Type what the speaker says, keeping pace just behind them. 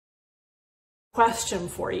Question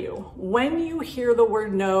for you. When you hear the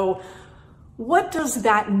word no, what does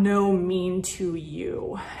that no mean to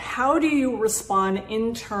you? How do you respond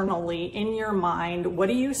internally in your mind? What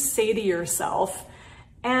do you say to yourself?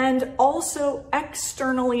 And also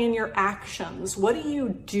externally in your actions, what do you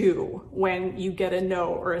do when you get a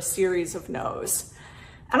no or a series of no's?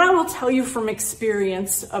 And I will tell you from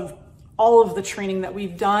experience of all of the training that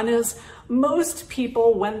we've done is most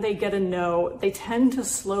people, when they get a no, they tend to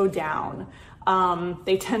slow down.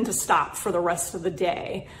 They tend to stop for the rest of the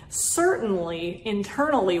day. Certainly,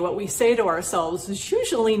 internally, what we say to ourselves is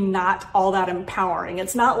usually not all that empowering.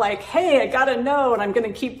 It's not like, hey, I got a no and I'm going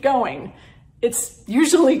to keep going. It's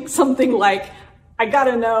usually something like, I got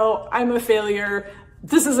a no, I'm a failure,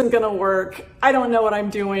 this isn't going to work, I don't know what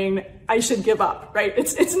I'm doing, I should give up, right?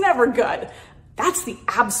 It's never good. That's the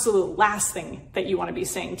absolute last thing that you want to be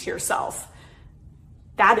saying to yourself.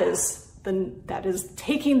 That is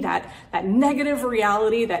taking that negative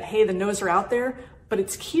reality that, hey, the no's are out there, but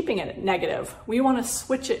it's keeping it negative. We want to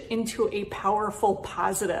switch it into a powerful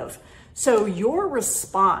positive. So your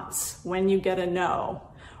response when you get a no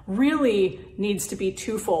really needs to be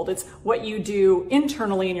twofold. It's what you do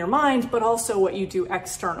internally in your mind, but also what you do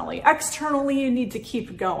externally. Externally, you need to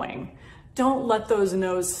keep going. Don't let those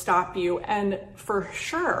no's stop you. And for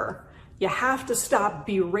sure, you have to stop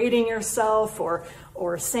berating yourself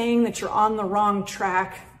or saying that you're on the wrong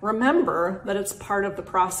track. Remember that it's part of the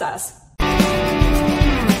process.